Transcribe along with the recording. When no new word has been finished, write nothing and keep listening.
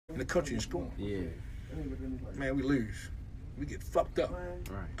in the country in scoring. Yeah. Man, we lose. We get fucked up.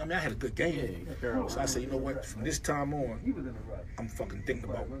 Right. I mean, I had a good game. Yeah, so I said, you know what? From this time on, I'm fucking thinking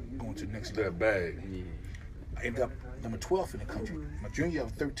about going to the next level. That bag. Yeah. I ended up number 12th in the country. My junior year, I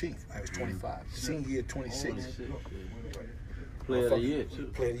was 13th. I was 25. Senior year, 26. Player of the year, too.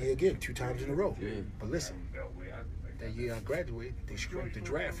 Player of the year again, 2 times in a row. Yeah. But listen, that year I graduated, they shrunk the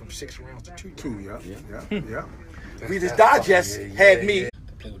draft from 6 rounds to 2. 2, yeah. Reader's Digest had me.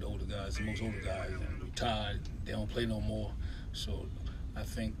 To play with the older guys, the most older guys, and retired. They don't play no more. So I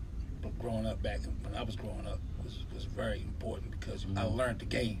think growing up back when I was growing up was very important because I learned the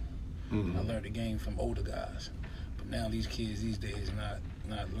game. I learned the game from older guys. But now these kids these days are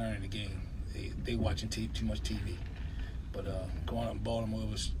not learning the game. They watching too much TV. But growing up in Baltimore, it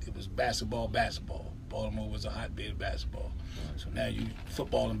was basketball. Baltimore was a hotbed of basketball. So now you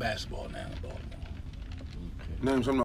football and basketball now in Baltimore. Name some